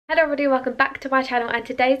Hello everybody, welcome back to my channel, and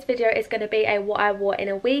today's video is going to be a what I wore in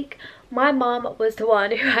a week. My mum was the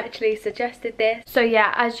one who actually suggested this. So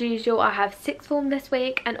yeah, as usual, I have sixth form this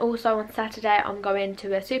week, and also on Saturday I'm going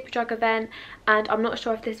to a Superdrug event, and I'm not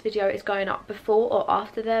sure if this video is going up before or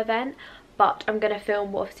after the event, but I'm going to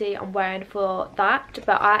film what obviously I'm wearing for that,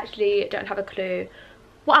 but I actually don't have a clue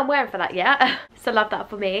what I'm wearing for that yet. So love that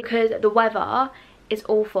for me, because the weather is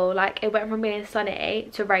awful. Like, it went from being sunny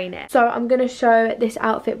to raining. So I'm gonna show this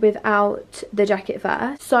outfit without the jacket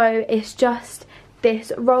first. So it's just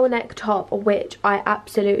this roll neck top, which I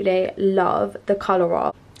absolutely love the colour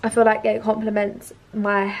of. I feel like it complements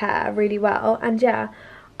my hair really well, and yeah,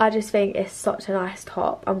 I just think it's such a nice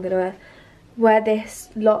top. I'm gonna wear this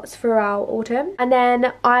lots throughout autumn. And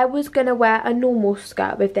then I was gonna wear a normal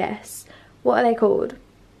skirt with this. What are they called?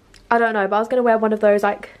 I don't know, but I was gonna wear one of those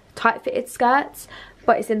like tight fitted skirts,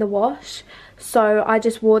 but it's in the wash. So I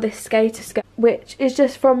just wore this skater skirt, which is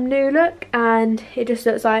just from New Look, and it just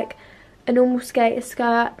looks like a normal skater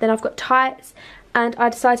skirt. Then I've got tights, and I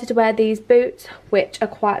decided to wear these boots, which are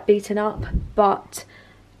quite beaten up, but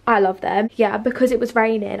I love them. Yeah, because it was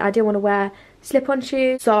raining, I didn't want to wear slip-on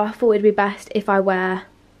shoes, so I thought it'd be best if I wear,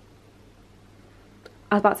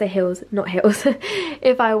 I was about to say heels, not heels,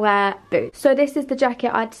 if I wear boots. So this is the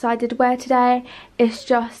jacket I decided to wear today. It's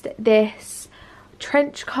just this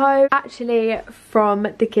trench coat, actually from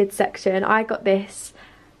the kids section. I got this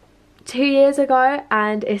 2 years ago,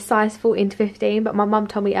 and it's size 14 to 15, but my mum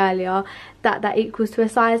told me earlier that that equals to a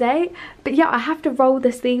size 8. But yeah, I have to roll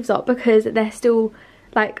the sleeves up because they're still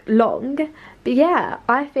like long. But yeah,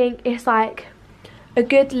 I think it's like a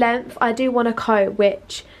good length. I do want a coat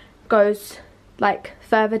which goes like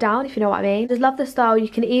further down, if you know what I mean. Just love the style. You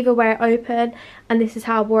can either wear it open, and this is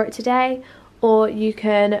how I wore it today, or you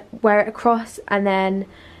can wear it across and then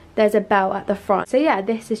there's a belt at the front. So yeah,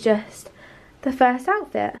 this is just the first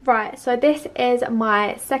outfit. Right, so this is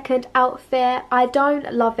my second outfit. I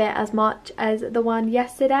don't love it as much as the one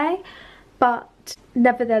yesterday, but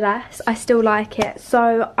nevertheless I still like it.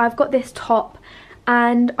 So I've got this top,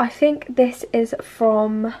 and I think this is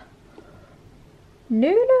from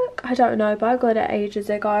New Look, I don't know, but I got it ages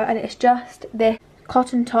ago, and it's just this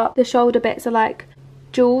cotton top. The shoulder bits are like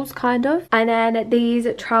jewels kind of, and then these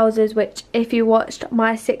trousers, which if you watched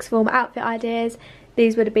my sixth form outfit ideas,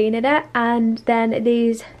 these would have been in it, and then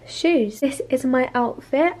these shoes. This is my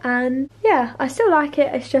outfit, and yeah, I still like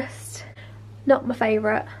it. It's just not my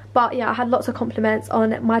favourite, but yeah, I had lots of compliments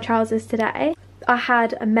on my trousers today. I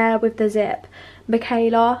had a mare with the zip.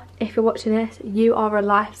 Michaela, if you're watching this, you are a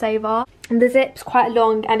lifesaver. And the zip's quite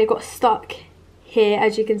long, and it got stuck here,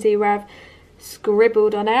 as you can see where I've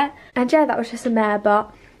scribbled on it. And yeah, that was just a mare,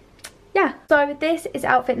 but yeah. So this is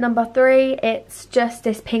outfit number 3. It's just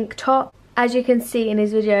this pink top. As you can see in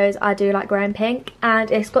these videos, I do like wearing pink, and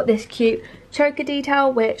it's got this cute choker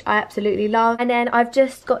detail, which I absolutely love. And then I've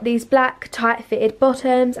just got these black tight fitted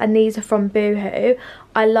bottoms, and these are from Boohoo.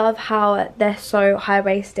 I love how they're so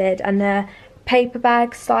high-waisted, and they're paper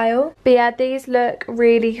bag style. But yeah, these look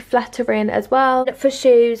really flattering as well. For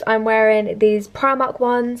shoes, I'm wearing these Primark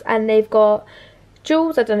ones, and they've got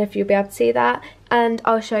jewels. I don't know if you'll be able to see that, and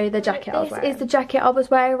I'll show you the jacket I was wearing. This is the jacket I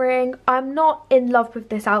was wearing. I'm not in love with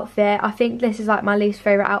this outfit. I think this is like my least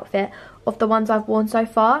favourite outfit of the ones I've worn so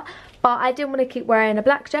far, but I didn't want to keep wearing a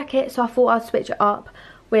black jacket, so I thought I'd switch it up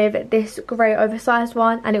with this grey oversized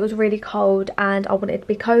one. And it was really cold, and I wanted to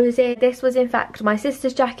be cozy. This was in fact my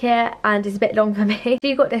sister's jacket, and it's a bit long for me.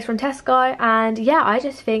 She got this from Tesco, and yeah, I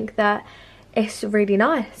just think that it's really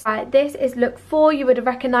nice. Right, this is look 4. You would have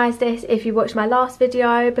recognised this if you watched my last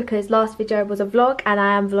video, because last video was a vlog, and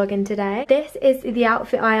I am vlogging today. This is the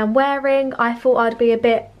outfit I am wearing. I thought I'd be a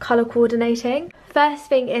bit colour coordinating. First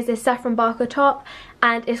thing is this saffron Barker top,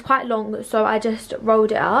 and it's quite long, so I just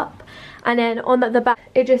rolled it up. And then on the back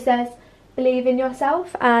it just says believe in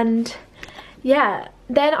yourself, and yeah.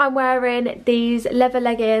 Then I'm wearing these leather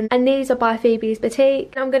leggings, and these are by Phoebe's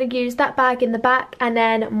Boutique. I'm going to use that bag in the back, and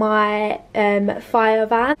then my fire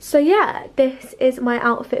van. So yeah, this is my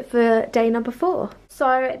outfit for day number 4.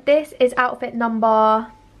 So this is outfit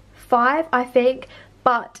number 5, I think,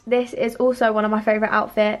 but this is also one of my favourite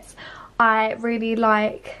outfits. I really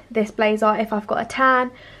like this blazer if I've got a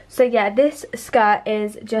tan. So yeah, this skirt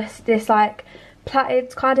is just this like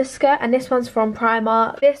plaited kind of skirt, and this one's from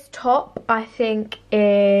Primark. This top I think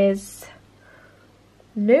is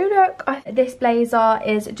New Look. This blazer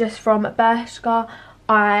is just from Bershka.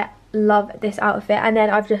 I love this outfit, and then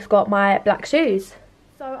I've just got my black shoes.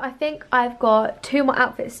 So I think I've got 2 more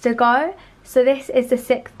outfits to go. So this is the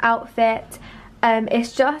 6th outfit.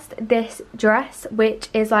 It's just this dress, which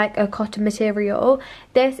is like a cotton material.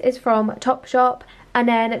 This is from Topshop, And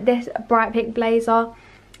then this bright pink blazer,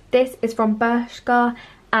 this is from Bershka,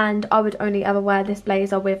 and I would only ever wear this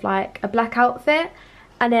blazer with like a black outfit.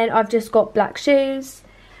 And then I've just got black shoes.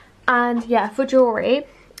 And yeah, for jewellery,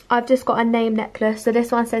 I've just got a name necklace. So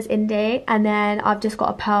this one says Indie, and then I've just got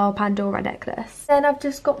a pearl Pandora necklace. Then I've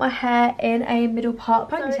just got my hair in a middle part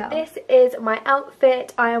ponytail. So this is my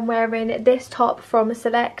outfit. I am wearing this top from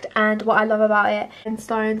Select, and what I love about it,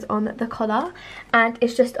 stones on the collar, and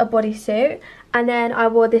it's just a bodysuit. And then I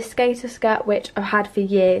wore this skater skirt, which I've had for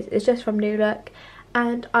years. It's just from New Look,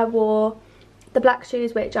 and I wore the black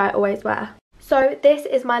shoes, which I always wear. So this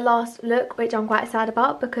is my last look, which I'm quite sad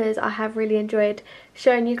about because I have really enjoyed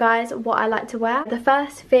showing you guys what I like to wear. The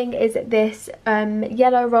first thing is this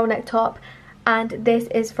yellow roll neck top, and this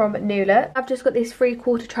is from New Look. I've just got these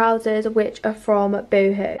 3/4 trousers, which are from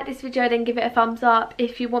Boohoo. Like this video, then give it a thumbs up.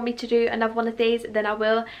 If you want me to do another one of these, then I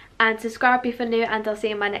will. And subscribe if you're new, and I'll see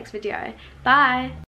you in my next video. Bye!